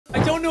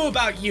don't know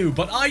about you,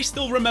 but I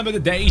still remember the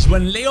days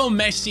when Leo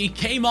Messi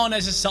came on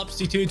as a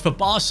substitute for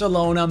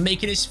Barcelona,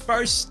 making his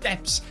first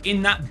steps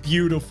in that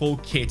beautiful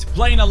kit,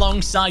 playing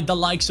alongside the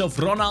likes of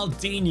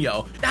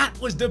Ronaldinho. That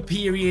was the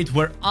period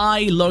where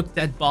I looked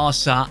at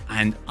Barca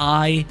and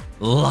I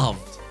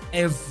loved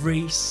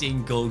every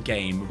single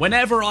game.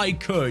 Whenever I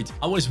could,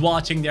 I was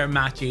watching their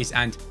matches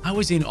and I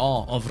was in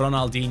awe of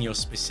Ronaldinho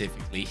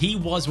specifically. He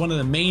was one of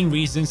the main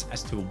reasons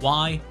as to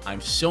why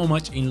I'm so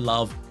much in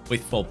love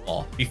with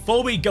football.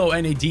 Before we go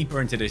any deeper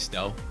into this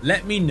though,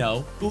 let me know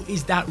who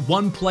is that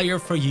one player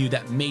for you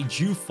that made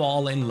you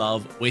fall in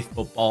love with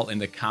football in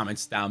the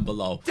comments down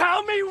below.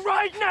 Tell me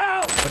right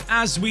now! But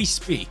as we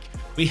speak,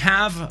 we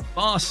have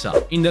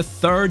Barca in the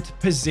third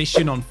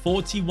position on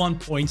 41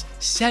 points,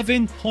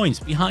 7 points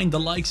behind the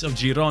likes of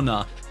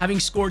Girona, having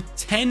scored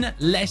 10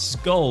 less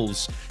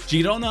goals.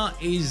 Girona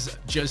is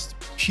just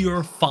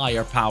pure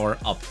firepower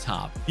up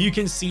top. You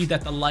can see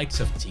that the likes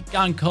of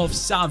Tigankov,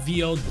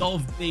 Savio,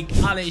 Dovbik,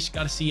 Aleix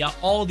Garcia,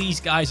 all these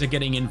guys are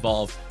getting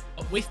involved.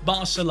 But with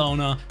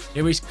Barcelona,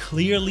 there is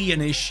clearly an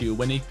issue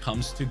when it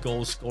comes to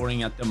goal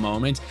scoring at the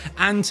moment,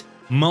 and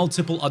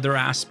multiple other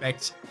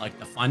aspects like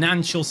the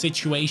financial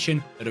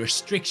situation, the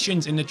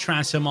restrictions in the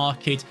transfer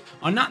market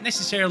are not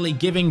necessarily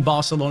giving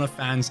Barcelona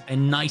fans a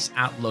nice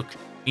outlook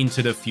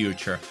into the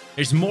future.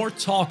 There's more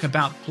talk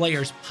about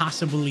players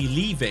possibly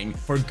leaving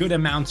for good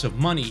amounts of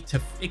money to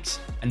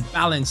fix and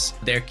balance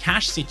their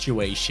cash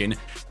situation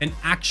than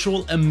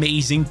actual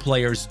amazing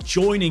players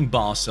joining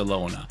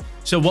Barcelona.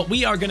 So what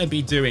we are going to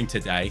be doing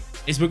today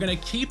is we're going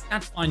to keep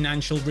that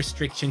financial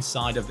restriction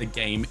side of the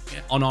game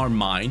on our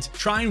mind,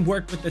 try and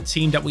work with the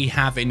team that we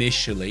have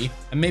initially,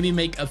 and maybe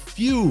make a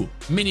few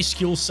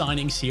minuscule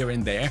signings here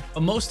and there.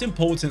 But most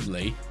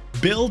importantly,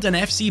 build an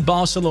FC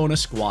Barcelona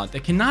squad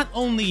that can not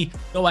only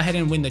go ahead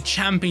and win the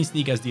Champions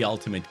League as the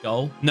ultimate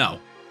goal. No,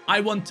 I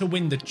want to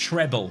win the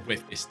treble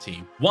with this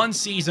team. One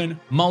season,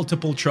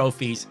 multiple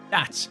trophies.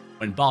 That's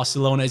when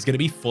Barcelona is going to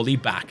be fully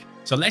back.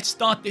 So let's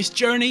start this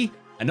journey.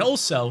 And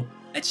also,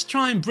 let's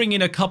try and bring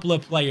in a couple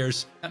of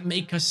players that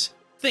make us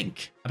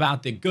think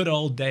about the good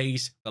old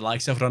days, the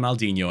likes of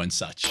Ronaldinho and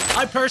such.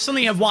 I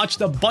personally have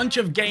watched a bunch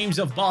of games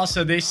of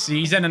Barca this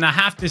season, and I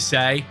have to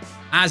say,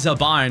 as a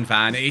Bayern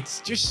fan, it's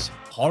just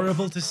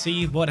horrible to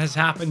see what has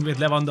happened with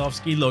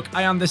Lewandowski. Look,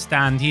 I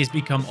understand he has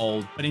become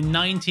old, but in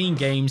 19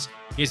 games,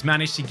 he has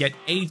managed to get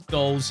 8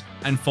 goals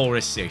and 4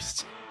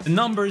 assists. The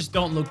numbers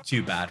don't look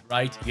too bad,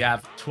 right? You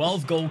have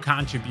 12 goal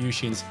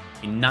contributions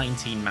in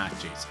 19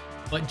 matches.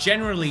 But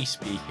generally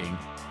speaking,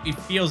 it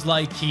feels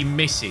like he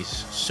misses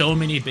so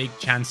many big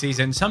chances,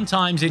 and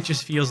sometimes it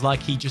just feels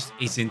like he just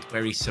isn't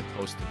where he's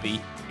supposed to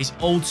be. His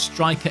old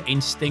striker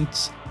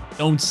instincts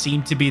don't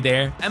seem to be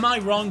there. Am I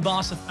wrong,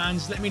 Barca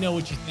fans? Let me know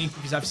what you think,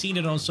 because I've seen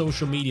it on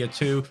social media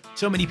too.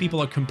 So many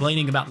people are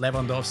complaining about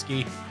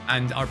Lewandowski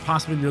and are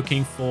possibly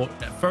looking for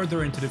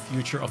further into the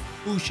future of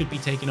who should be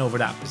taking over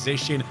that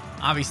position.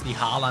 Obviously,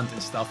 Haaland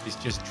and stuff is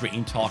just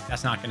dream talk.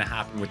 That's not going to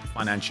happen with the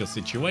financial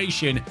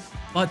situation.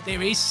 But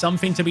there is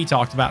something to be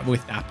talked about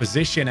with that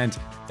position. And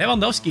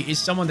Lewandowski is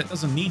someone that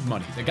doesn't need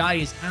money. The guy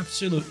is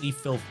absolutely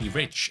filthy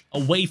rich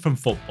away from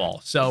football.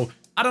 So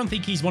I don't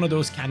think he's one of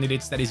those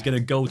candidates that is going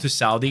to go to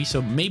Saudi.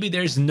 So maybe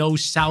there's no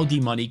Saudi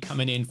money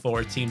coming in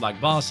for a team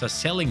like Barca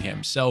selling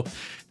him. So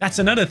that's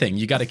another thing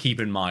you got to keep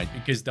in mind,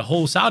 because the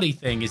whole Saudi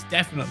thing is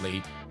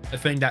definitely a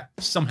thing that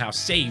somehow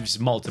saves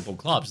multiple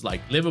clubs.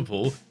 Like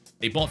Liverpool,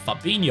 they bought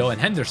Fabinho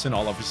and Henderson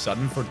all of a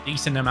sudden for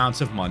decent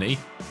amounts of money,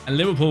 and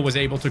Liverpool was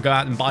able to go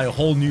out and buy a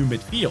whole new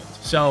midfield.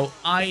 So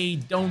I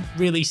don't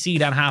really see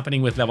that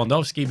happening with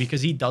Lewandowski,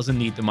 because he doesn't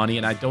need the money,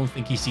 and I don't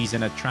think he sees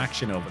an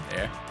attraction over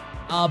there.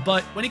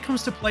 But when it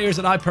comes to players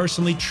that I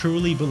personally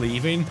truly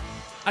believe in,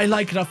 I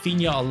like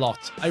Rafinha a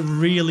lot. I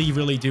really,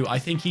 really do. I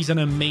think he's an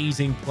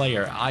amazing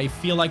player. I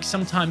feel like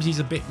sometimes he's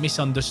a bit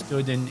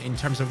misunderstood in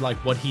terms of like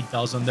what he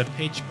does on the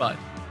pitch. But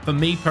for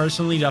me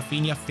personally,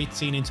 Rafinha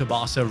fits into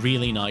Barca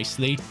really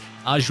nicely.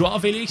 Joao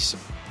Felix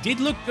did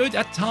look good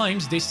at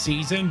times this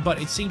season,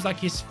 but it seems like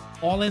he's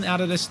fallen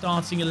out of the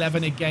starting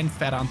 11 again.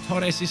 Ferran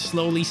Torres is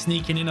slowly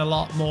sneaking in a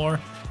lot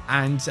more.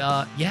 And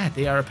yeah,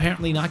 they are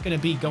apparently not going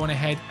to be going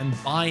ahead and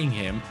buying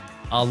him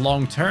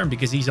long term,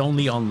 because he's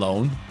only on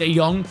loan. De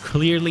Jong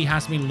clearly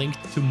has been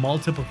linked to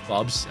multiple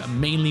clubs,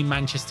 mainly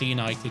Manchester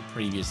United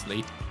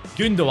previously.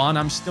 Gundogan,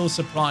 I'm still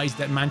surprised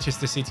that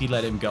Manchester City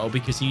let him go,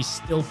 because he's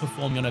still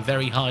performing on a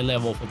very high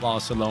level for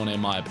Barcelona, in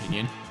my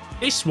opinion.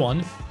 This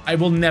one, I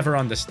will never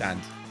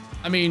understand.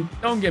 I mean,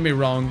 don't get me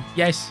wrong.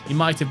 Yes, he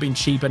might have been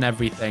cheap and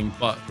everything,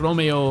 but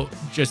Romeo,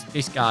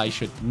 this guy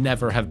should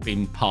never have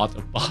been part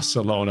of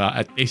Barcelona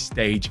at this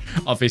stage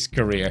of his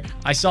career.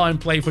 I saw him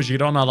play for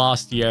Girona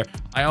last year.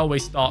 I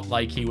always thought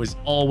like he was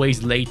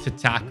always late to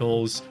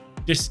tackles,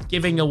 just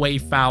giving away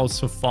fouls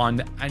for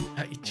fun, and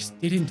it just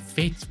didn't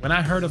fit. When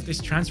I heard of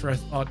this transfer, I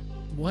thought,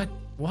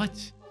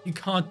 what? You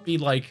can't be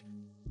like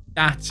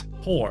that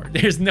poor.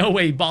 There's no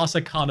way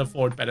Barca can't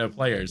afford better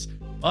players.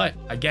 But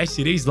I guess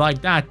it is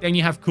like that. Then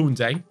you have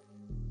Koundé,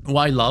 who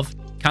I love.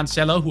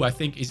 Cancelo, who I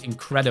think is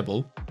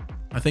incredible.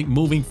 I think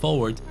moving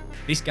forward,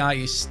 this guy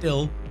is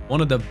still one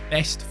of the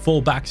best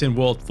fullbacks in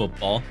world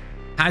football,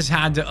 has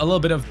had a little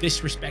bit of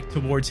disrespect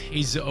towards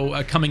his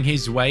coming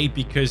his way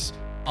because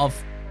of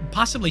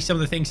possibly some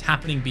of the things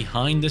happening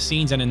behind the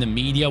scenes and in the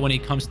media when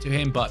it comes to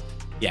him. But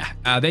yeah,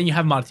 then you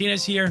have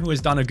Martinez here, who has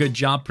done a good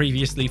job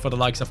previously for the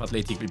likes of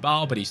Athletic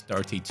Bilbao, but he's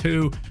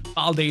 32.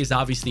 Balde is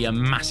obviously a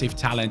massive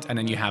talent. And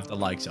then you have the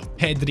likes of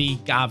Pedri,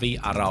 Gavi,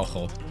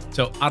 Araujo.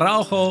 So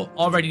Araujo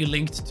already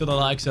linked to the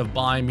likes of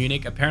Bayern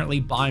Munich.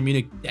 Apparently, Bayern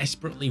Munich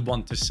desperately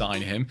want to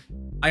sign him.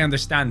 I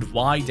understand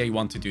why they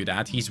want to do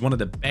that. He's one of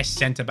the best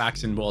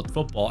centre-backs in world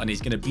football, and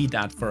he's going to be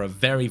that for a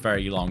very,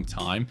 very long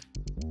time.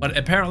 But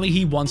apparently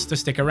he wants to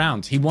stick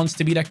around. He wants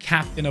to be the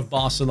captain of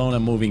Barcelona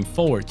moving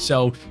forward.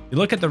 So you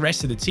look at the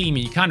rest of the team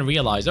and you kind of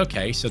realize,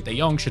 okay, so De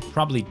Jong should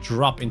probably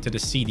drop into the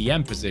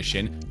CDM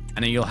position.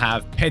 And then you'll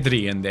have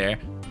Pedri in there.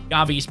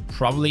 Gavi's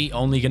probably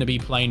only going to be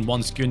playing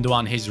once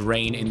Gundogan, his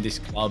reign in this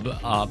club,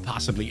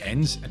 possibly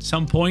ends at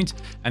some point.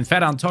 And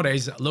Ferran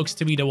Torres looks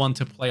to be the one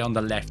to play on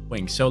the left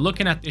wing. So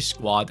looking at this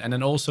squad and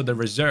then also the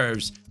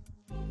reserves,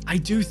 I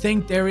do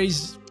think there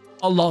is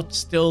a lot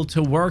still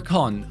to work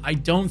on. I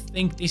don't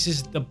think this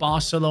is the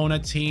Barcelona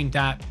team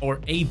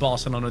or a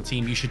Barcelona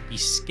team you should be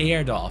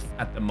scared of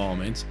at the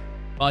moment.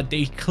 But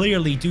they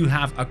clearly do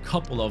have a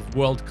couple of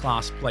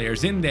world-class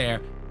players in there.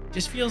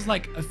 Just feels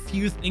like a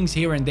few things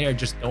here and there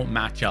just don't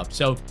match up.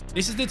 So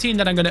this is the team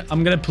that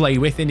I'm gonna play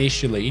with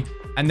initially,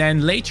 and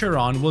then later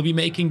on we'll be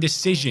making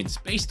decisions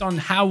based on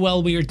how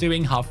well we are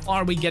doing, how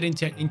far we get in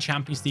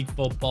Champions League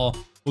football.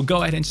 We'll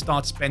go ahead and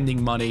start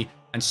spending money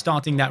and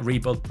starting that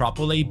rebuild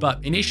properly.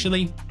 But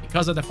initially,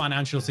 because of the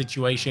financial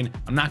situation,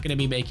 I'm not going to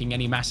be making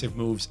any massive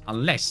moves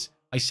unless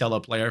I sell a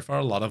player for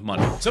a lot of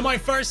money. So my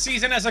first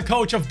season as a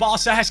coach of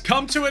Barca has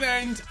come to an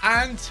end,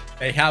 and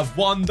they have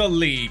won the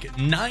league.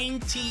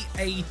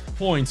 98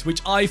 points,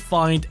 which I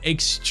find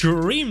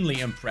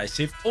extremely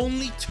impressive.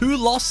 Only 2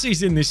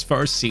 losses in this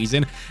first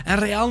season,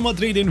 and Real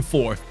Madrid in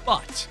 4th.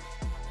 But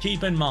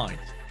keep in mind,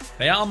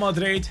 Real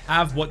Madrid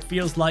have what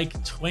feels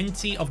like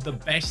 20 of the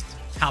best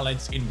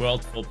talents in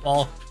world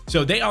football.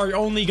 So they are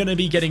only going to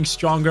be getting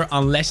stronger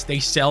unless they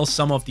sell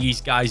some of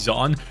these guys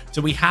on.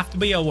 So we have to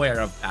be aware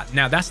of that.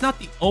 Now, that's not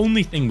the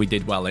only thing we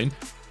did well in.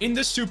 In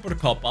the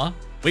Supercopa,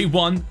 we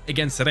won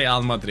against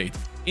Real Madrid.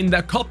 In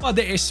the Copa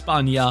de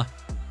España,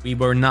 we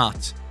were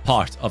not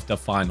part of the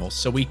finals.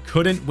 So we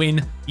couldn't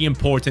win the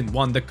important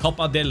one, the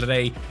Copa del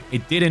Rey.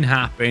 It didn't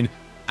happen.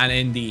 And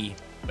in the,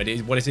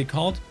 what is it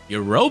called?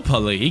 Europa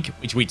League,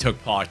 which we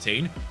took part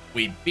in,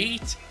 we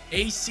beat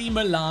AC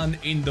Milan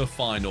in the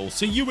final.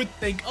 So you would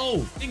think, oh,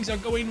 things are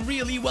going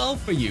really well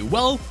for you.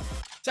 Well,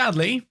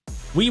 sadly,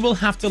 we will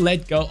have to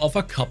let go of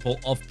a couple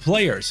of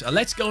players.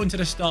 Let's go into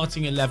the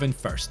starting 11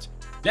 first.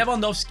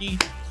 Lewandowski,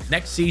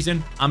 next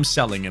season, I'm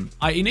selling him.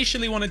 I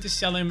initially wanted to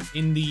sell him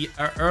in the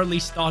early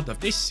start of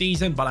this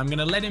season, but I'm going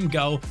to let him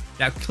go.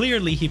 Now,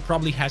 clearly, he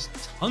probably has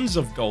tons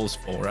of goals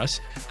for us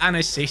and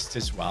assists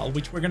as well,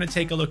 which we're going to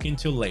take a look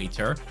into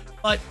later.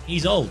 But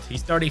he's old.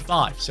 He's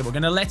 35. So we're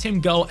going to let him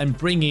go and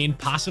bring in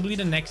possibly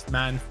the next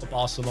man for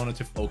Barcelona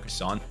to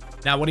focus on.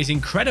 Now, what is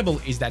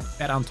incredible is that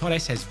Ferran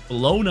Torres has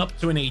blown up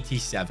to an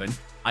 87.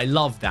 I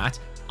love that.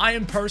 I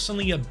am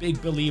personally a big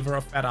believer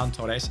of Ferran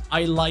Torres.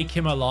 I like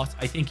him a lot.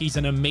 I think he's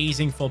an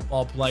amazing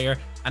football player.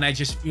 And I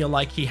just feel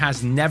like he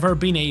has never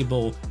been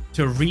able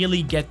to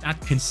really get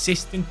that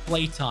consistent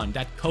play time,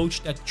 that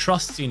coach that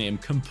trusts in him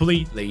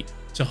completely.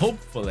 So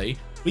hopefully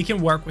we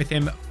can work with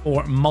him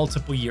for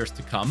multiple years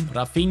to come.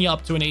 Rafinha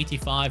up to an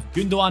 85.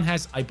 Gundogan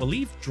has, I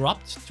believe,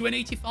 dropped to an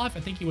 85. I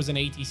think he was an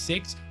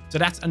 86. So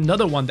that's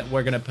another one that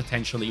we're going to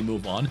potentially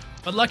move on.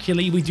 But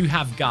luckily, we do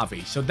have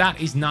Gavi. So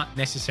that is not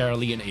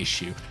necessarily an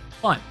issue.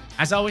 But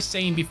as I was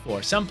saying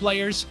before, some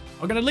players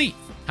are going to leave.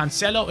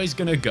 Cancelo is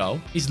going to go.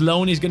 His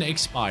loan is going to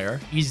expire.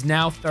 He's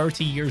now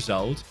 30 years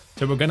old.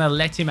 So we're going to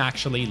let him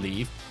actually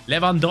leave.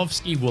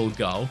 Lewandowski will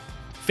go.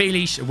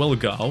 Felix will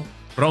go.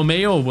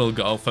 Romeo will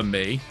go for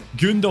me.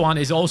 Gundogan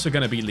is also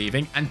going to be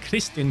leaving. And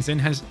Christensen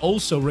has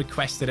also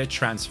requested a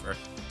transfer.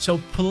 So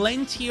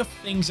plenty of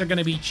things are going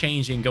to be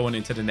changing going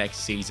into the next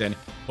season.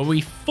 But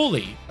we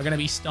fully are going to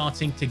be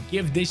starting to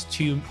give this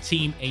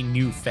team a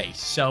new face.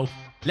 So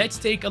let's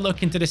take a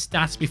look into the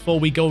stats before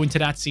we go into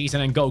that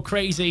season and go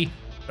crazy.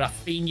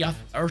 Rafinha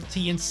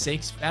 30 and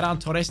 6, Ferran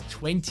Torres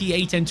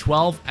 28 and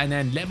 12, and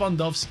then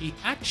Lewandowski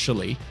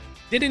actually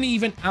didn't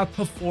even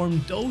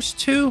outperform those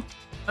two.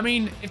 I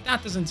mean, if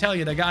that doesn't tell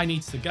you the guy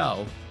needs to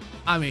go,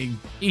 I mean,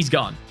 he's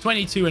gone.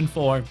 22 and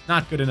 4,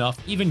 not good enough.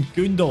 Even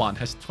Gundogan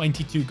has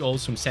 22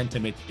 goals from centre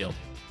midfield.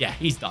 Yeah,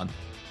 he's done.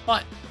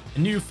 But a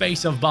new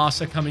face of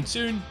Barca coming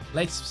soon.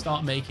 Let's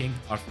start making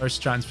our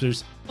first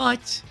transfers.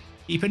 But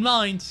keep in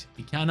mind,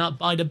 we cannot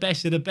buy the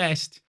best of the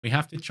best. We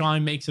have to try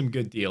and make some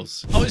good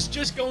deals. I was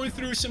just going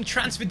through some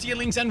transfer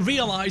dealings and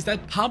realized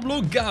that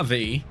Pablo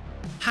Gavi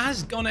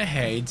has gone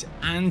ahead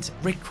and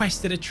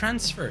requested a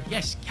transfer.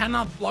 Yes,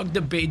 cannot block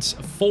the bids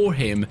for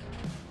him.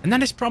 And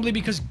that is probably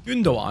because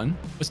Gundogan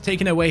was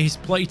taking away his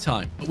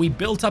playtime. But we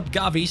built up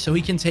Gavi so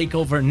he can take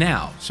over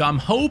now. So I'm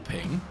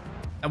hoping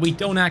that we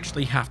don't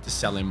actually have to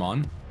sell him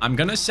on. I'm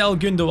going to sell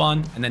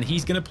Gundogan, and then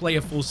he's going to play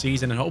a full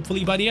season. And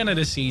hopefully by the end of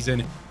the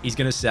season, he's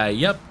going to say,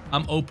 yep,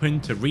 I'm open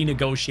to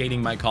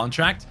renegotiating my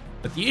contract.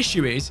 But the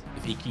issue is,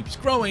 if he keeps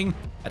growing,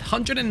 at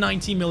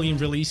 190 million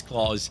release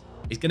clause,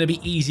 it's going to be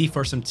easy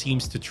for some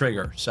teams to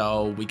trigger.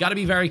 So we got to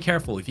be very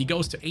careful. If he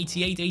goes to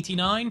 88,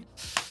 89,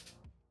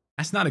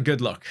 that's not a good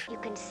look. You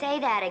can say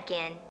that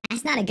again.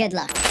 That's not a good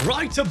look.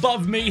 Right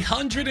above me,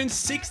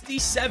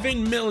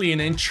 167 million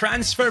in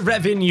transfer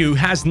revenue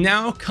has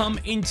now come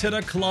into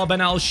the club,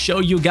 and I'll show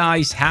you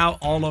guys how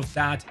all of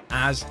that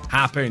has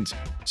happened.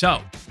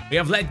 So we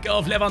have let go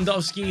of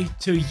Lewandowski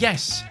to,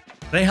 yes,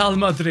 Real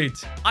Madrid.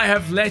 I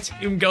have let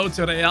him go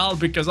to Real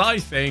because I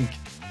think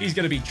he's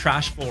going to be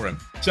trash for him.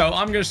 So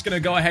I'm just going to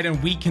go ahead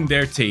and weaken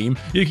their team.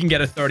 You can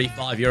get a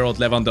 35-year-old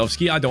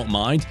Lewandowski. I don't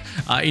mind.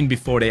 In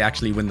before they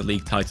actually win the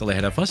league title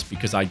ahead of us,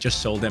 because I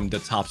just sold them the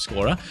top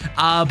scorer.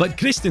 But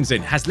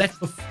Christensen has left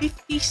for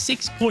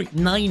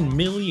 56.9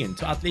 million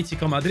to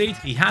Atletico Madrid.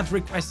 He had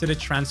requested a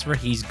transfer.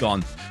 He's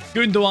gone.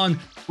 Gundogan,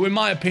 who in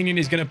my opinion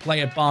is going to play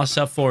at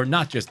Barca for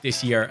not just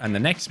this year and the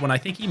next one. I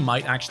think he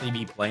might actually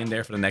be playing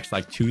there for the next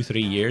like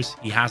 2-3 years.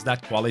 He has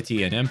that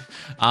quality in him.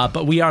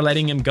 But we are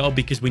letting him go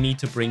because we need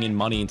to bring in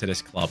money into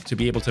this club to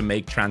be able to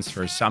make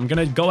transfers. So I'm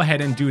going to go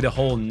ahead and do the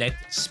whole net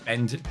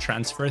spend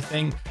transfer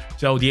thing.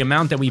 So the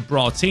amount that we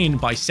brought in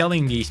by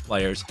selling these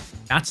players,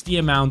 that's the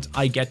amount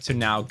I get to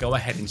now go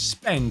ahead and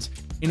spend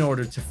in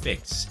order to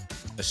fix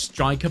the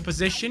striker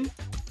position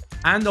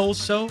and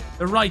also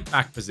the right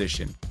back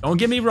position. Don't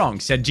get me wrong,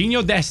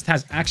 Serginho Dest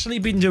has actually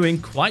been doing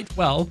quite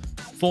well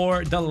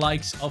for the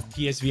likes of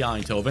PSV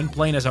Eindhoven,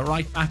 playing as a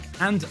right back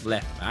and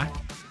left back.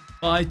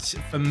 But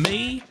for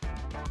me,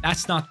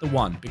 that's not the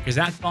one, because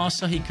at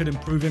Barca he could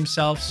improve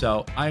himself.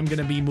 So I'm going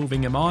to be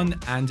moving him on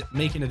and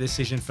making a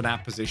decision for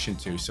that position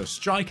too. So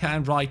striker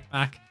and right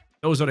back,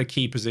 those are the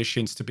key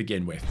positions to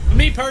begin with. For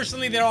me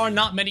personally, there are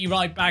not many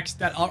right backs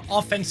that are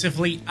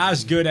offensively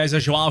as good as a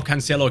Joao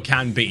Cancelo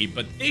can be.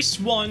 But this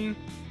one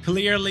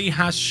clearly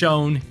has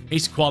shown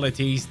his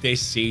qualities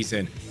this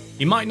season.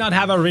 He might not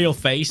have a real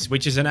face,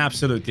 which is an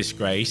absolute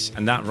disgrace,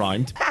 and that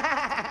rhymed.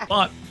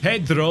 But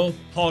Pedro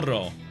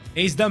Porro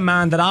is the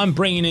man that I'm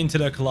bringing into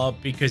the club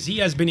because he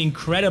has been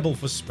incredible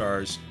for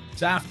Spurs.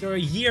 So after a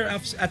year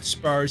at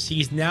Spurs,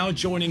 he's now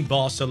joining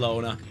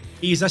Barcelona.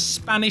 He's a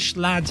Spanish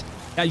lad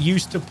that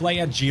used to play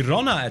at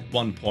Girona at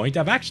one point.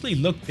 I've actually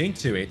looked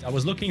into it. I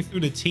was looking through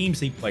the teams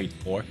he played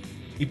for.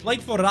 He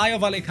played for Rayo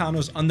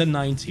Vallecano's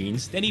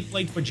under-19s. Then he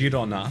played for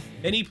Girona.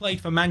 Then he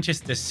played for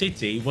Manchester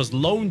City. Was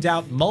loaned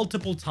out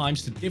multiple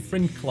times to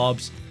different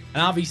clubs.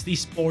 And obviously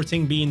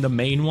Sporting being the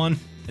main one.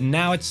 And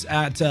now it's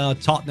at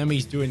Tottenham.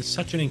 He's doing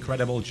such an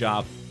incredible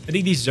job that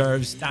he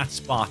deserves that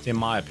spot, in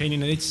my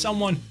opinion. And it's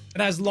someone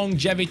that has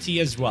longevity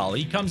as well.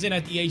 He comes in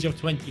at the age of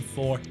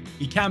 24.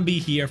 He can be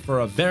here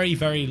for a very,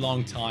 very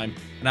long time.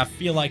 And I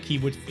feel like he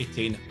would fit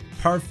in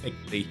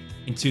perfectly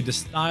into the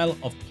style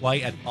of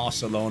play at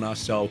Barcelona.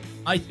 So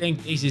I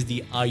think this is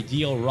the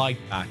ideal right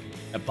back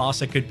that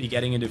Barca could be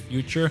getting in the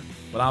future.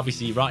 But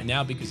obviously right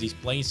now, because he's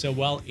playing so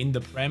well in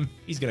the Prem,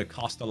 he's going to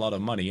cost a lot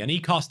of money. And he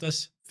cost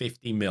us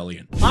 50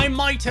 million. I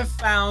might have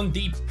found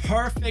the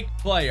perfect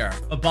player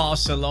for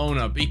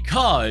Barcelona,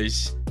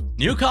 because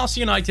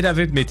Newcastle United have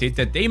admitted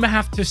that they may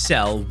have to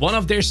sell one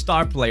of their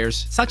star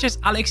players, such as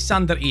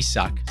Alexander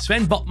Isak,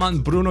 Sven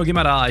Botman, Bruno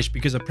Guimaraes,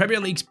 because of Premier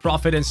League's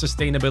profit and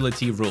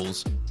sustainability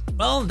rules.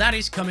 Well, that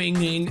is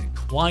coming in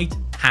quite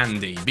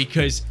handy,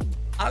 because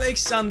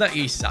Alexander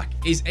Isak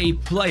is a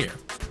player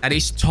that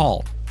is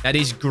tall, that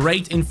is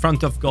great in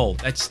front of goal,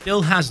 that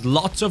still has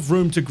lots of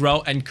room to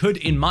grow, and could,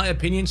 in my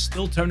opinion,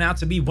 still turn out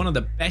to be one of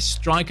the best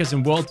strikers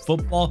in world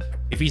football.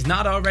 If he's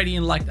not already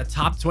in like the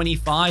top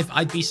 25,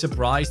 I'd be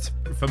surprised.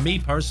 For me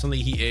personally,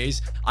 he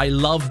is. I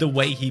love the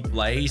way he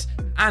plays,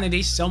 and it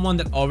is someone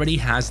that already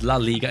has La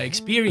Liga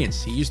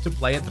experience. He used to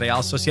play at Real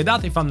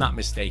Sociedad, if I'm not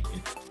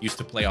mistaken. He used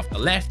to play off the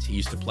left. He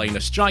used to play in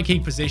a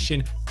striking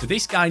position. So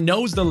this guy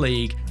knows the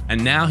league,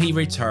 and now he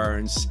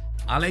returns.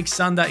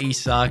 Alexander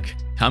Isak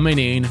coming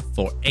in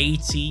for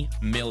 80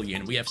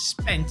 million. We have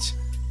spent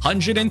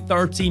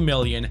 130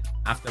 million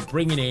after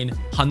bringing in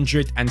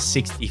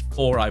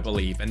 164, I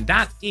believe. And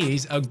that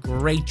is a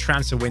great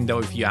transfer window,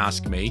 if you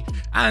ask me.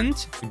 And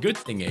the good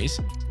thing is,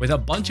 with a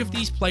bunch of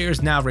these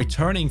players now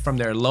returning from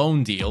their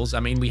loan deals, I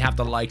mean, we have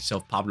the likes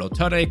of Pablo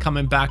Torre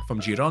coming back from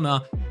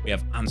Girona. We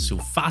have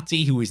Ansu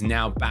Fati, who is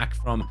now back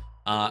from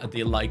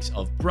the likes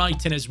of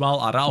Brighton as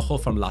well. Araujo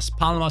from Las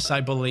Palmas,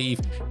 I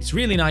believe. It's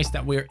really nice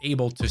that we're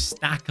able to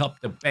stack up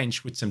the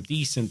bench with some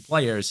decent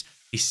players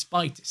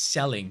despite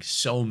selling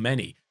so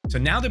many. So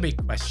now the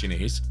big question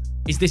is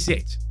this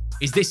it?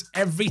 Is this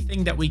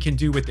everything that we can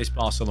do with this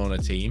Barcelona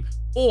team?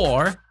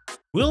 Or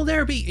will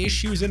there be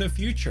issues in the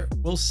future?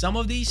 Will some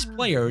of these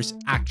players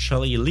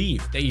actually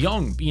leave? De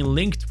Jong being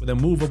linked with a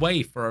move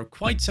away for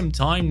quite some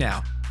time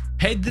now.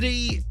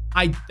 Pedri,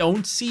 I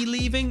don't see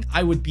leaving.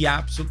 I would be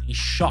absolutely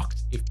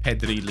shocked if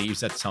Pedri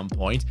leaves at some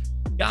point.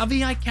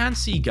 Gavi, I can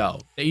see go.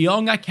 De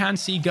Jong, I can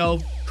see go.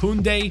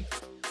 Koundé,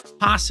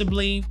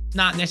 possibly,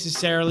 not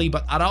necessarily,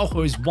 but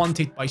Araujo is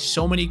wanted by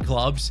so many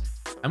clubs.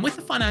 And with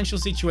the financial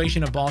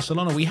situation of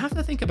Barcelona, we have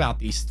to think about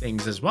these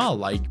things as well.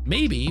 Like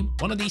maybe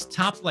one of these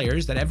top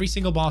players that every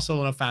single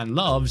Barcelona fan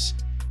loves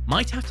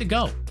might have to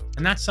go.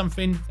 And that's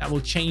something that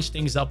will change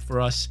things up for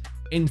us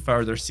in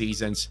further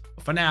seasons.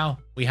 But for now,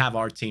 we have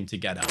our team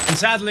together. And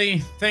sadly,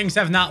 things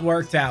have not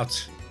worked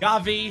out.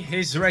 Gavi,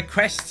 his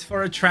request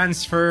for a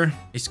transfer,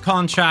 his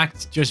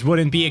contract just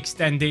wouldn't be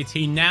extended.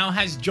 He now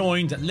has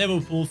joined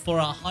Liverpool for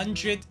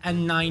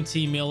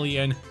 190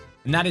 million.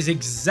 And that is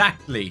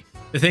exactly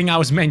the thing I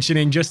was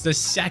mentioning just a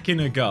second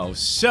ago.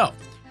 So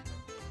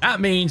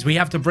that means we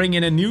have to bring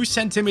in a new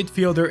center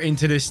midfielder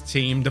into this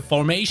team. The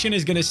formation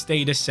is going to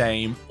stay the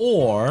same.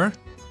 Or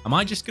am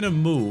I just going to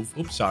move?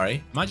 Oops,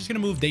 sorry. Am I just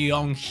going to move De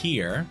Jong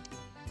here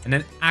and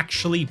then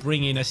actually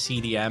bring in a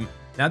CDM?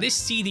 Now, this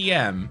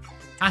CDM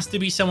has to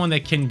be someone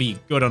that can be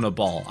good on the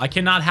ball. I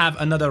cannot have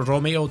another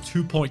Romeo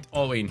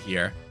 2.0 in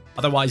here.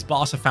 Otherwise,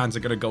 Barca fans are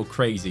going to go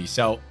crazy.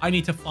 So I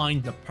need to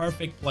find the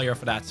perfect player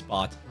for that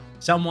spot.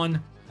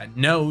 Someone that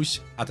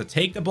knows how to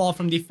take the ball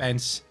from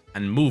defense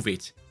and move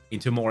it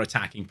into more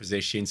attacking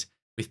positions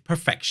with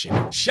perfection.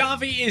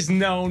 Xavi is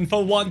known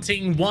for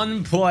wanting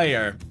one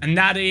player, and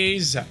that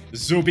is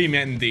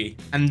Zubimendi.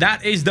 And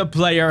that is the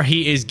player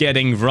he is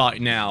getting right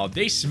now.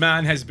 This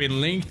man has been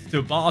linked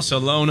to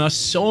Barcelona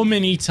so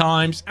many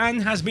times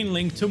and has been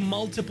linked to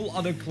multiple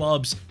other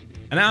clubs.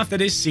 And after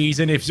this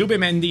season, if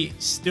Zubimendi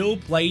still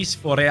plays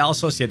for Real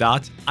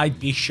Sociedad, I'd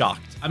be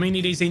shocked. I mean,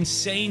 it is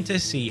insane to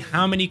see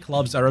how many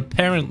clubs are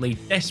apparently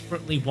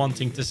desperately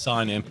wanting to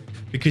sign him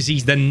because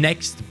he's the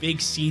next big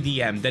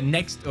CDM, the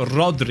next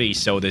Rodri,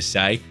 so to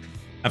say.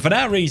 And for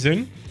that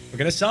reason, we're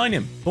going to sign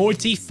him.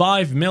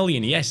 45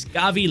 million. Yes,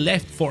 Gavi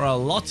left for a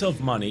lot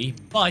of money,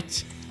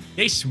 but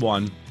this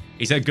one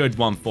is a good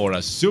one for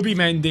us.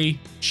 Zubimendi,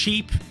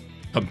 cheap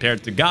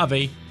compared to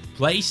Gavi,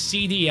 plays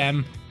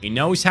CDM. He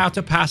knows how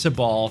to pass a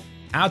ball,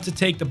 how to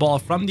take the ball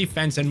from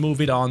defense and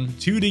move it on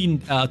to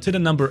the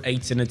number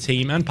 8s in the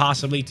team and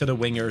possibly to the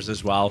wingers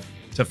as well.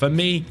 So for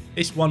me,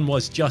 this one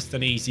was just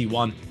an easy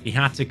one. He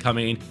had to come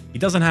in. He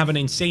doesn't have an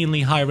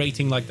insanely high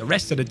rating like the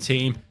rest of the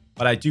team,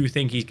 but I do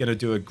think he's going to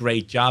do a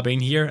great job in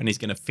here and he's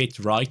going to fit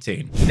right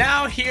in.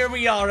 Now here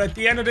we are at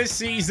the end of the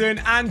season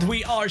and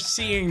we are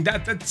seeing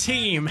that the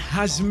team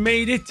has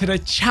made it to the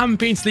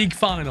Champions League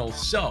final.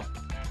 So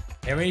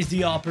there is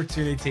the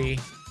opportunity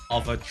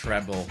of a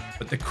treble.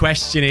 But the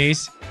question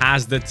is,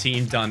 has the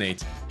team done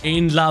it?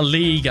 In La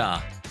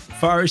Liga,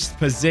 first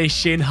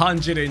position,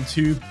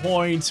 102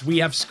 points. We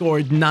have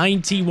scored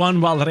 91,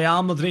 while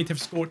Real Madrid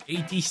have scored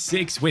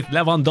 86 with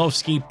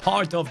Lewandowski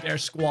part of their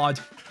squad,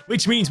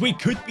 which means we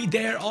could be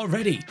there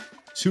already.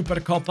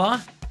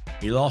 Supercopa,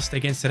 we lost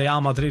against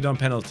Real Madrid on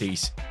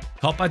penalties.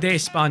 Copa de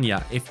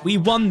España, if we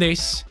won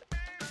this,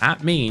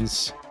 that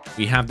means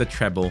we have the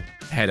treble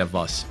ahead of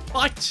us.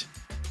 But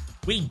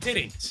we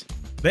didn't.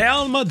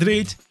 Real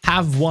Madrid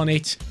have won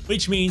it,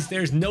 which means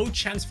there's no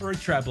chance for a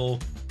treble,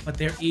 but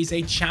there is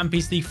a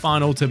Champions League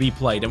final to be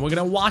played, and we're going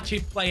to watch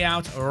it play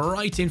out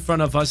right in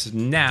front of us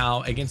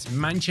now against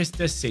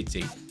Manchester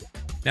City.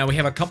 Now, we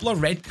have a couple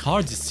of red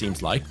cards, it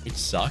seems like, which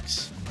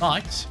sucks,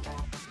 but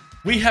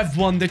we have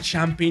won the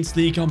Champions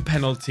League on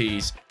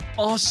penalties.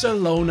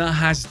 Barcelona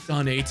has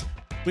done it,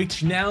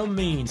 which now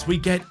means we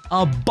get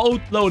a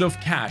boatload of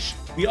cash.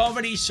 We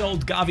already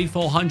sold Gavi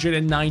for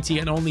 190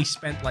 and only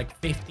spent like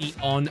 50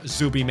 on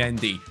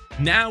Zubimendi.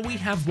 Now we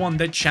have won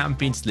the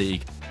Champions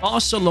League.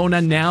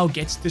 Barcelona now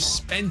gets to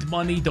spend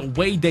money the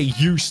way they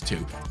used to,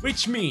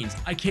 which means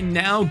I can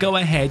now go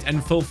ahead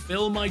and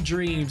fulfill my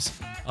dreams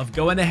of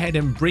going ahead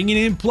and bringing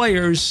in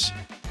players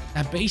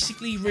that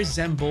basically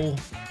resemble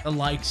the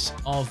likes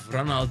of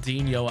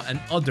Ronaldinho and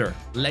other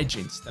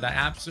legends that I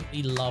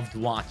absolutely loved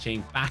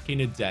watching back in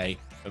the day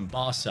when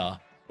Barca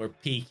were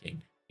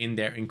peaking in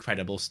their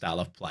incredible style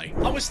of play.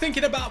 I was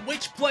thinking about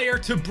which player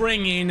to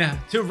bring in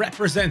to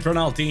represent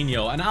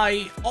Ronaldinho, and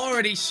I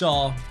already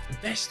saw the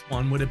best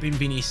one would have been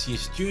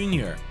Vinicius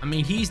Jr. I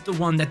mean, he's the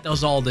one that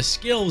does all the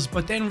skills,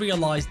 but then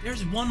realized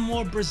there's one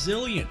more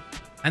Brazilian.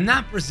 And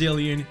that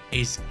Brazilian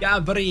is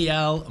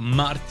Gabriel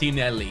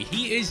Martinelli.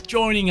 He is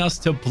joining us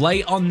to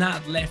play on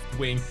that left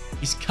wing.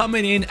 He's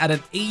coming in at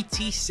an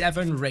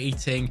 87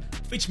 rating,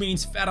 which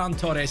means Ferran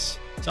Torres,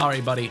 sorry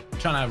buddy, I'm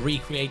trying to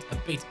recreate a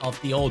bit of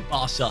the old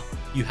Barca,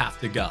 you have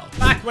to go.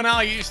 Back when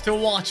I used to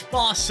watch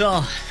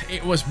Barca,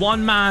 it was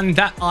one man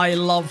that I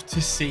loved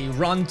to see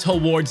run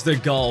towards the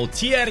goal,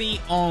 Thierry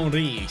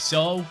Henry.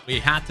 So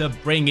we had to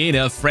bring in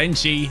a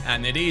Frenchie,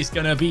 and it is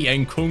going to be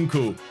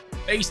Nkunku,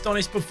 based on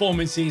his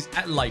performances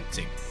at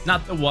Leipzig,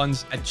 not the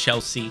ones at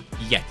Chelsea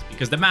yet,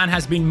 because the man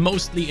has been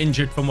mostly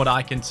injured from what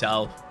I can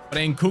tell. But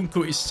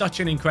Nkunku is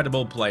such an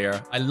incredible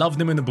player. I loved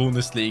him in the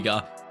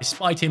Bundesliga,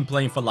 despite him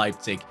playing for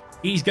Leipzig.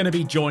 He's going to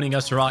be joining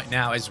us right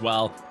now as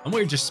well, and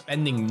we're just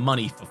spending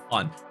money for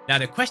fun. Now,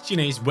 the question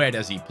is, where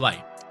does he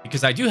play?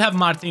 Because I do have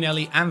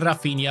Martinelli and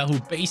Rafinha, who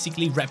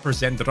basically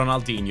represent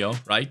Ronaldinho,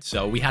 right?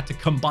 So we had to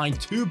combine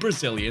two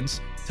Brazilians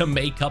to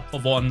make up for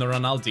one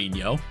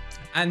Ronaldinho.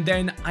 And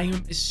then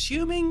I'm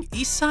assuming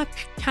Isak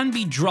can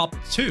be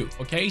dropped too,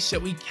 okay? So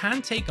we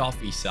can take off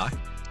Isak.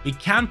 We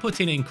can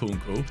put in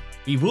Nkunku.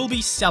 We will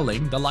be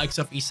selling the likes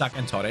of Isak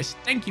and Torres.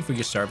 Thank you for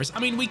your service. I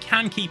mean, we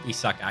can keep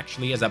Isak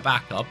actually as a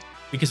backup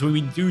because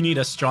we do need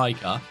a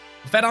striker.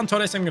 Ferran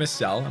Torres, I'm going to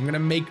sell. I'm going to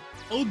make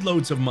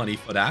loads of money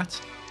for that.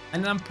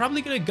 And I'm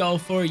probably going to go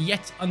for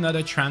yet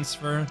another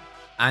transfer.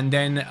 And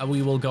then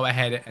we will go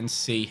ahead and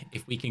see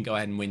if we can go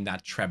ahead and win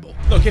that treble.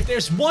 Look, if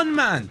there's one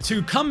man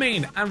to come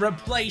in and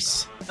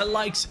replace the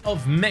likes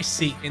of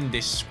Messi in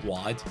this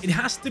squad, it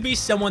has to be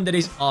someone that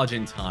is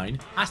Argentine.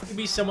 Has to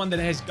be someone that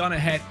has gone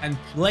ahead and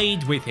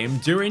played with him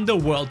during the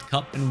World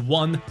Cup and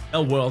won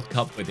the World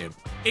Cup with him.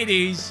 It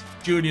is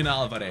Julian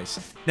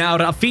Alvarez. Now,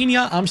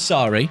 Rafinha, I'm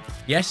sorry.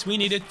 Yes, we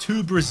needed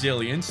 2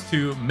 Brazilians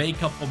to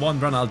make up for 1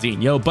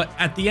 Ronaldinho. But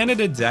at the end of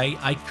the day,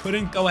 I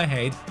couldn't go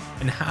ahead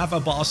and have a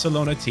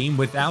Barcelona team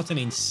without an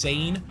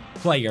insane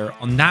player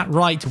on that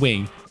right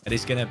wing that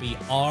is going to be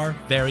our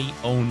very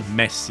own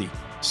Messi.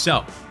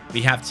 So,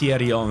 we have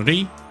Thierry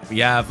Henry. We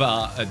have,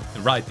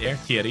 right there,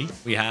 Thierry.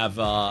 We have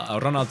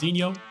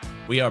Ronaldinho.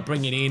 We are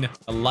bringing in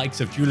the likes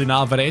of Julian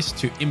Alvarez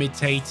to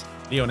imitate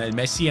Lionel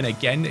Messi. And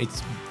again,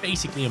 it's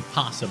basically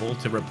impossible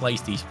to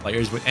replace these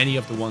players with any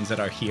of the ones that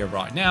are here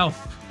right now.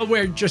 But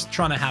we're just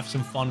trying to have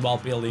some fun while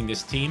building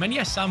this team. And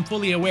yes, I'm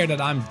fully aware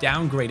that I'm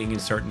downgrading in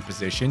certain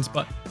positions,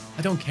 but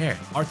I don't care.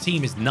 Our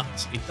team is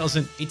nuts.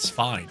 It's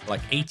fine.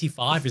 Like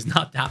 85 is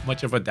not that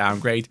much of a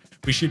downgrade.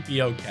 We should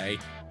be okay.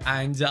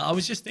 And I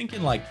was just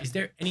thinking, like, is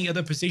there any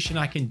other position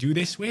I can do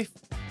this with?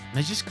 And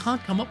I just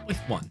can't come up with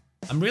one.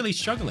 I'm really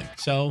struggling.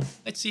 So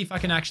let's see if I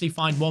can actually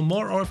find one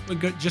more or if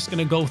we're just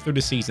going to go through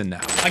the season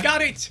now. I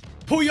got it.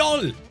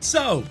 Puyol.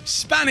 So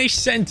Spanish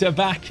center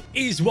back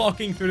is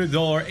walking through the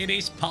door. It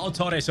is Pau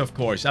Torres, of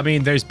course. I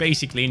mean, there's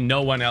basically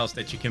no one else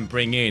that you can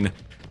bring in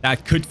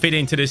that could fit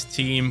into this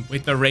team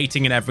with the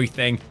rating and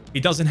everything. He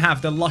doesn't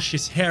have the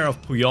luscious hair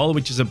of Puyol,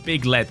 which is a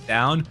big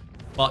letdown.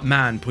 But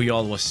man,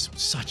 Puyol was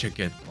such a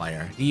good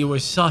player. He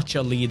was such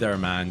a leader,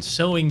 man.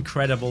 So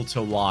incredible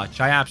to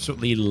watch. I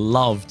absolutely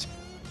loved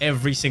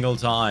every single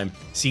time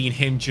seeing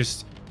him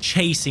just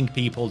chasing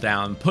people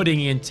down,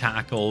 putting in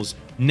tackles,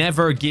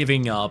 never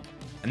giving up.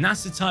 And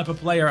that's the type of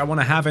player I want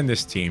to have in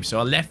this team.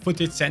 So a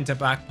left-footed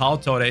centre-back, Pau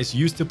Torres,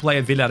 used to play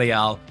at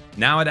Villarreal,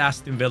 now at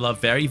Aston Villa,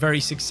 very, very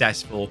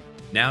successful.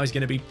 Now he's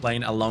going to be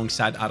playing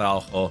alongside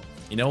Araujo.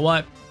 You know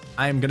what?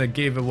 I am going to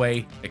give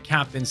away the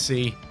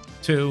captaincy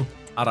to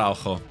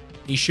Araujo.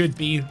 He should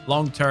be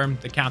long-term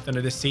the captain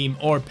of this team,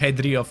 or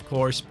Pedri, of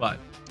course. But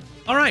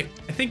all right,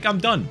 I think I'm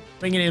done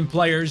bringing in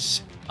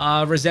players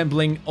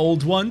resembling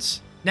old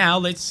ones. Now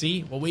let's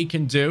see what we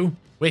can do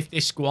with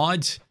this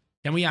squad.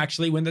 Can we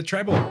actually win the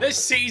treble? This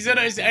season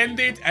has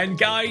ended, and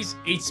guys,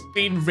 it's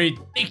been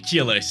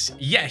ridiculous.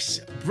 Yes,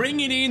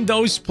 bringing in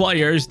those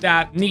players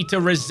that need to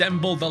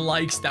resemble the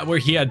likes that were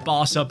here at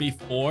Barca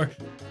before.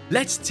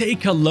 Let's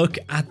take a look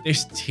at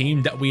this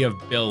team that we have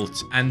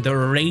built and the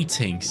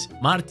ratings.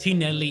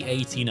 Martinelli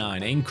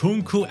 89,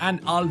 Nkunku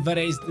and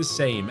Alvarez the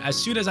same. As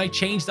soon as I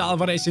changed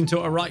Alvarez into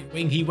a right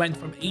wing, he went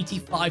from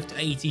 85 to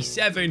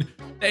 87,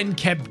 then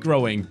kept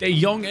growing. De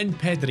Jong and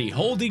Pedri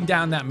holding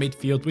down that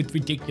midfield with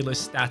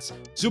ridiculous stats.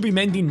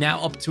 Zubimendi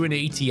now up to an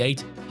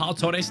 88. Pau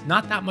Torres,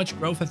 not that much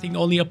growth, I think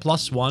only a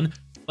 +1.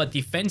 But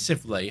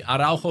defensively,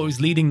 Araujo is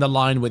leading the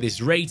line with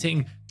his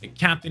rating. The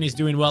captain is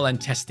doing well.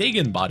 And ter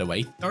Stegen, by the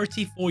way,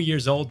 34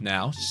 years old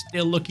now.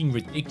 Still looking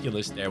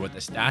ridiculous there with the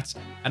stats.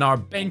 And our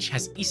bench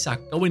has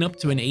Isak going up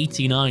to an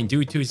 89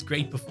 due to his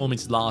great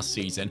performance last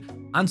season.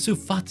 Ansu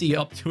Fati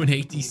up to an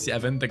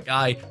 87. The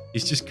guy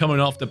is just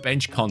coming off the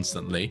bench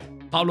constantly.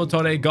 Pablo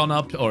Torre gone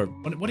up, or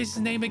what is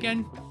his name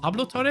again?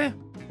 Pablo Torre?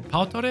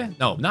 Pau Torre?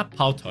 No, not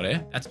Pau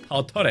Torre. That's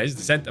Pau Torres,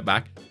 the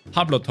centre-back.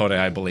 Pablo Torre,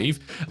 I believe.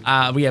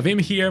 We have him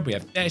here. We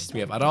have Dest. We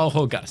have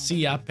Araujo,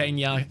 Garcia,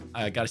 Peña.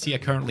 Garcia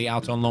currently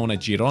out on loan at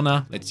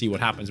Girona. Let's see what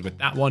happens with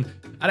that one.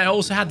 And I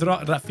also had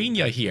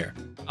Rafinha here.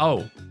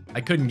 Oh,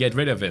 I couldn't get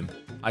rid of him.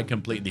 I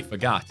completely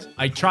forgot.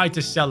 I tried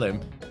to sell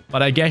him,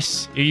 but I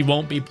guess he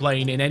won't be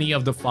playing in any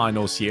of the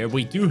finals here.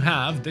 We do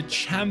have the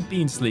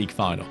Champions League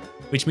final,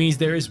 which means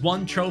there is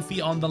one trophy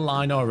on the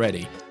line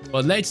already.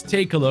 But let's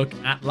take a look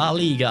at La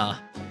Liga.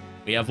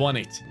 We have won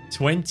it.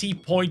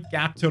 20-point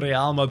gap to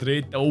Real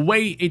Madrid, the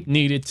way it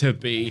needed to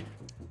be.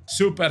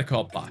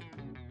 Supercopa.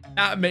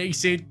 That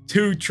makes it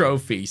 2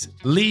 trophies.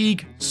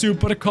 League,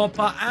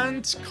 Supercopa,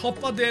 and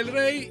Copa del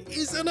Rey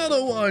is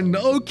another one.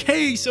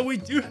 Okay, so we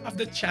do have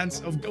the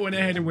chance of going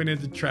ahead and winning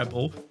the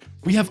treble.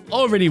 We have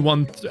already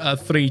won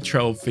 3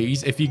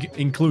 trophies, if you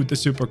include the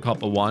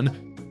Supercopa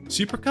one.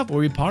 Super Cup,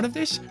 were we part of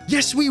this?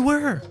 Yes, we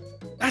were.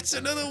 That's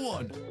another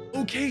one.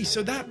 Okay,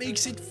 so that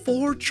makes it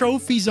 4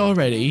 trophies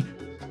already.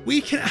 We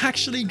can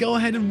actually go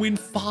ahead and win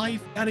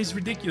 5. That is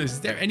ridiculous. Is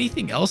there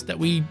anything else that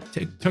we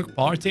took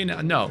part in?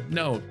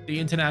 No. The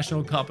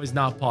International Cup is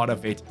not part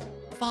of it.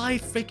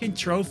 5 freaking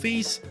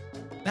trophies.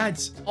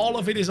 That's all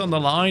of it is on the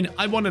line.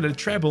 I wanted a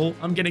treble.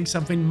 I'm getting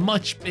something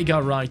much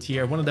bigger right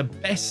here. One of the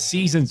best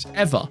seasons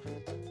ever.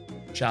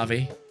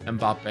 Xavi,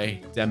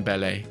 Mbappe,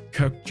 Dembele,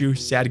 Kökçü,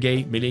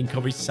 Sergej,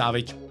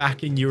 Milinkovic-Savic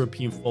back in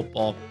European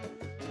football.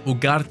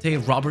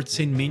 Ugarte,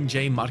 Robertson,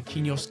 Minje,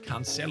 Marquinhos,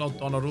 Cancelo,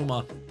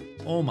 Donnarumma.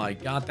 Oh my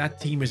god, that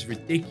team is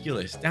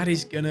ridiculous. That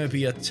is going to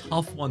be a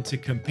tough one to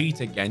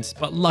compete against.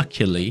 But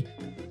luckily,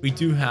 we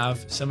do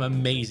have some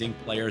amazing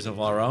players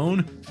of our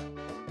own.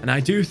 And I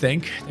do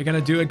think they're going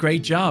to do a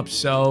great job.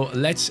 So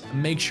let's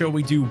make sure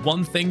we do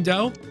one thing,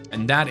 though.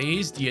 And that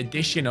is the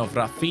addition of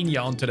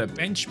Rafinha onto the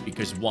bench.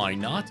 Because why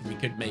not? We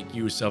could make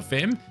use of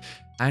him.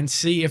 And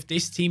see if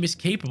this team is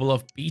capable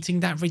of beating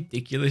that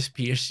ridiculous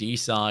PSG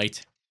side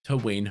to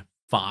win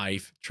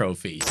 5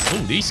 trophies.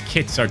 Oh, these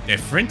kits are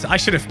different. I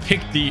should have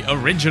picked the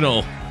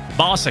original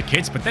Barca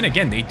kits. But then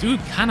again, they do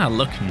kind of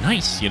look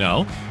nice, you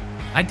know.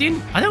 I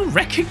don't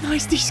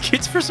recognize these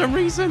kits for some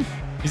reason.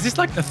 Is this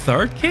like the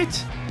 3rd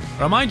kit?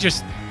 Or am I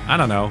just, I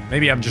don't know.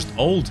 Maybe I'm just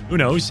old. Who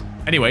knows?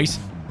 Anyways,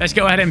 let's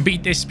go ahead and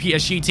beat this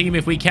PSG team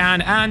if we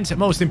can. And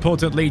most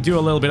importantly, do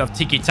a little bit of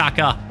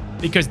tiki-taka.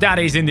 Because that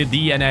is in the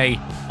DNA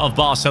of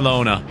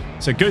Barcelona.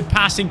 So good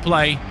passing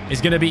play is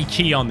going to be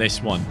key on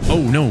this one.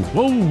 Oh, no.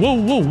 Whoa, whoa,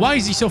 whoa. Why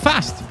is he so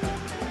fast?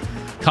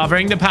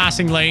 Covering the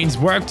passing lanes.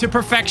 Worked to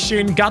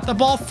perfection. Got the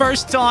ball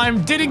first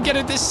time. Didn't get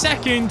it the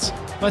second.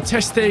 But Ter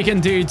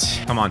Stegen did.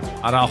 Come on.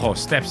 Araujo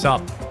steps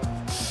up.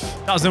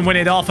 Doesn't win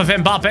it off of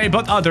Mbappe,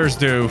 but others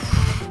do.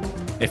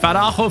 If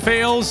Araujo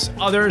fails,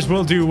 others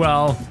will do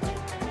well.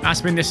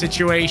 That's been the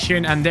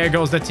situation. And there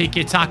goes the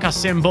tiki-taka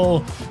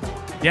symbol.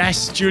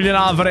 Yes, Julian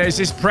Alvarez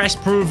is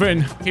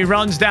press-proven. He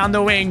runs down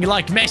the wing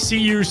like Messi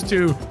used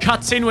to.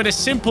 Cuts in with a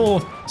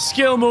simple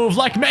skill move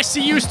like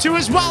Messi used to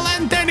as well.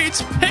 And then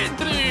it's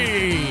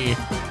Pedri.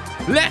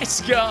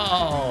 Let's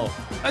go.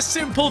 A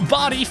simple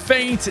body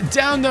feint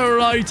down the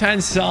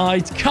right-hand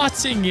side.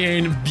 Cutting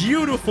in.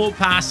 Beautiful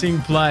passing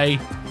play.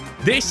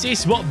 This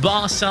is what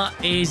Barca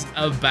is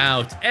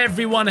about.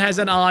 Everyone has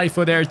an eye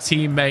for their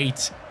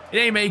teammate.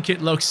 They make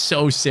it look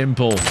so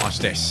simple. Watch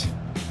this.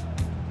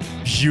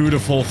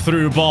 Beautiful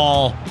through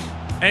ball.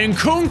 And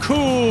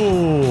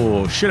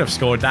Nkunku should have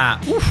scored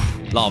that.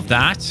 Oof, love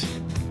that.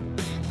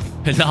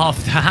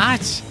 Love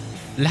that.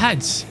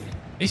 Lads,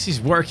 this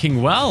is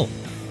working well.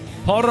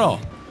 Porro.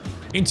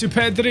 Into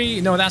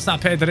Pedri. No, that's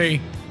not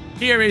Pedri.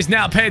 Here is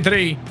now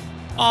Pedri.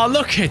 Oh,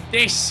 look at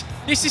this.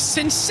 This is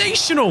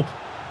sensational.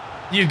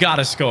 You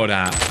gotta score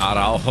that.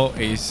 Araujo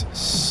is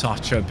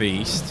such a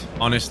beast.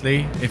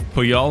 Honestly, if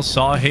Puyol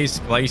saw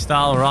his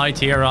playstyle right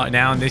here, right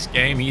now in this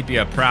game, he'd be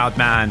a proud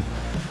man.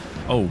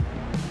 Oh,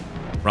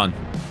 run,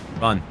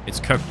 run. It's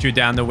cooked you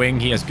down the wing.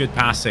 He has good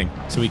passing,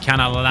 so we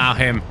cannot allow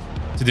him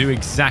to do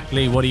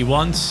exactly what he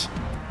wants.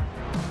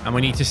 And we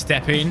need to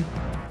step in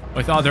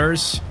with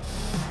others.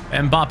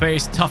 Mbappe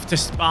is tough to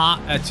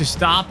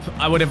stop.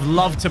 I would have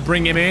loved to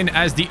bring him in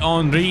as the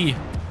Henry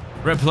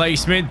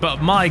replacement, but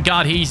my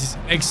god, he's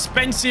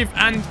expensive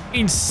and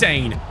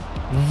insane.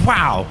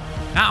 Wow,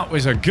 that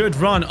was a good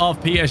run of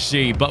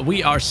PSG, but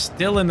we are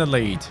still in the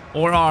lead.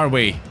 Or are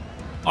we?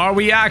 Are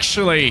we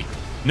actually?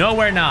 No,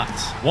 we're not.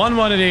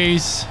 1-1 it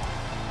is.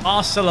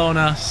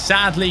 Barcelona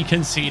sadly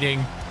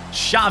conceding.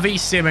 Xavi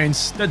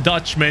Simons, the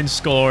Dutchman,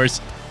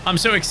 scores. I'm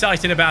so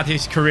excited about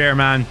his career,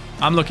 man.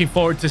 I'm looking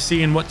forward to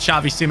seeing what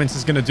Xavi Simons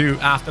is going to do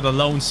after the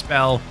loan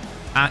spell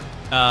at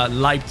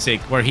Leipzig,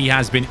 where he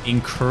has been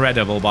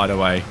incredible, by the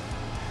way.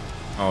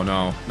 Oh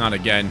no, not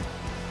again.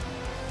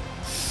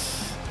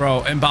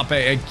 Bro,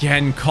 Mbappe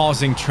again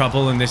causing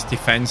trouble in this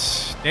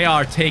defense. They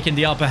are taking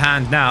the upper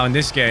hand now in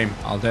this game.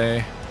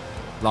 Alde,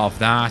 love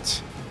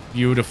that.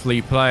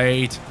 Beautifully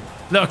played.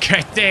 Look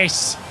at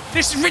this.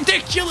 This is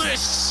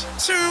ridiculous.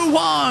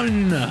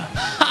 2-1.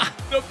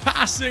 The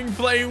passing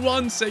play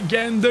once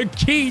again, the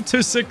key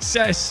to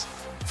success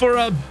for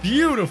a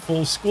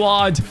beautiful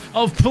squad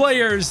of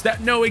players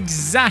that know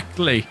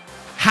exactly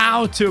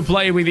how to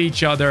play with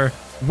each other,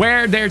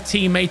 where their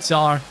teammates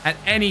are at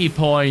any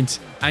point,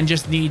 and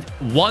just need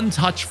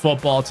one-touch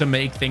football to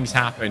make things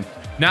happen.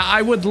 Now,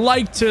 I would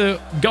like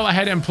to go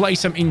ahead and play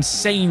some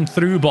insane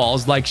through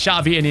balls like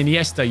Xavi and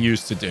Iniesta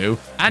used to do,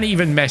 and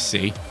even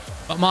Messi.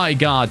 But my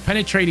god,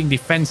 penetrating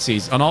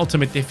defenses on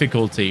ultimate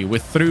difficulty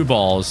with through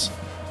balls.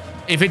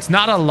 If it's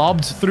not a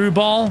lobbed through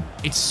ball,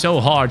 it's so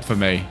hard for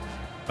me.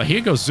 But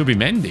here goes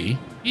Zubimendi.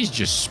 He's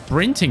just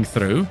sprinting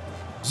through.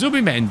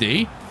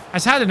 Zubimendi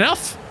has had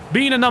enough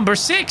being a number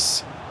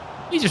 6.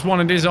 He just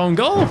wanted his own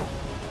goal.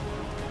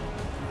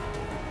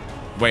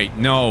 Wait,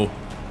 no.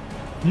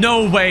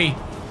 No way.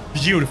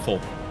 Beautiful.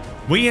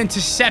 We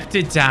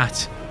intercepted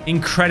that.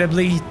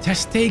 Incredibly. Ter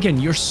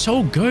Stegen, you're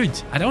so good.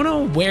 I don't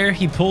know where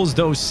he pulls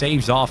those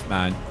saves off,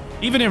 man.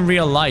 Even in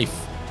real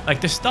life. Like,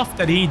 the stuff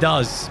that he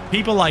does.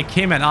 People like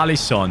him and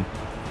Alisson.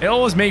 It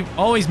always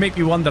make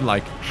me wonder,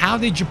 like, how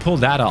did you pull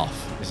that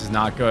off? This is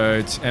not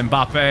good.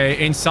 Mbappe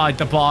inside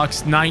the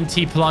box.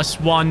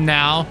 90+1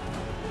 now.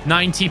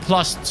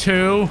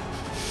 90+2.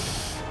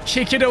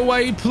 Kick it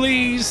away,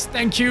 please.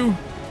 Thank you.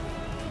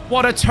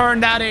 What a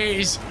turn that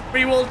is.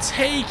 We will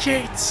take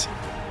it.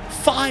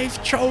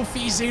 5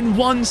 trophies in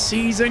 1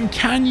 season.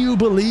 Can you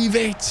believe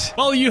it?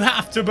 Well, you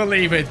have to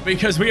believe it,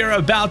 because we are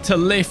about to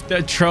lift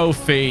the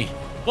trophy.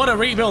 What a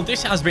rebuild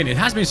this has been. It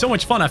has been so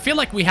much fun. I feel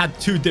like we had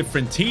 2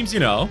 different teams, you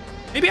know.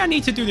 Maybe I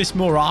need to do this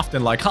more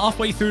often, like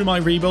halfway through my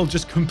rebuild,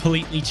 just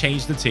completely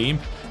change the team.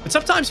 But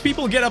sometimes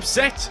people get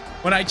upset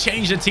when I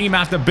change the team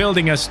after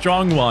building a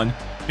strong one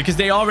because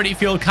they already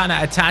feel kind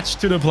of attached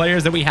to the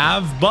players that we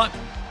have. But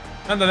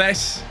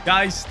nonetheless,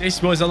 guys,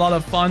 this was a lot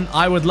of fun.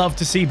 I would love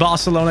to see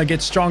Barcelona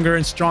get stronger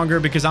and stronger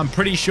because I'm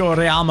pretty sure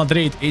Real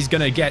Madrid is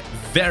going to get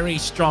very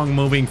strong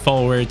moving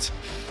forward.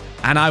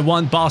 And I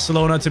want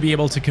Barcelona to be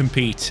able to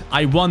compete.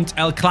 I want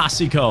El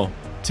Clasico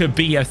to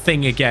be a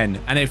thing again,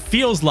 and it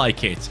feels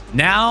like it.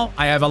 Now,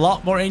 I have a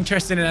lot more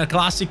interest in El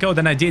Clasico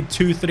than I did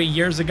 2-3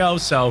 years ago,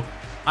 so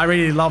I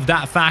really love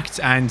that fact.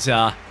 And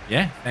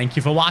yeah, thank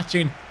you for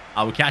watching.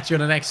 I will catch you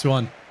in the next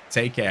one.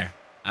 Take care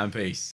and peace.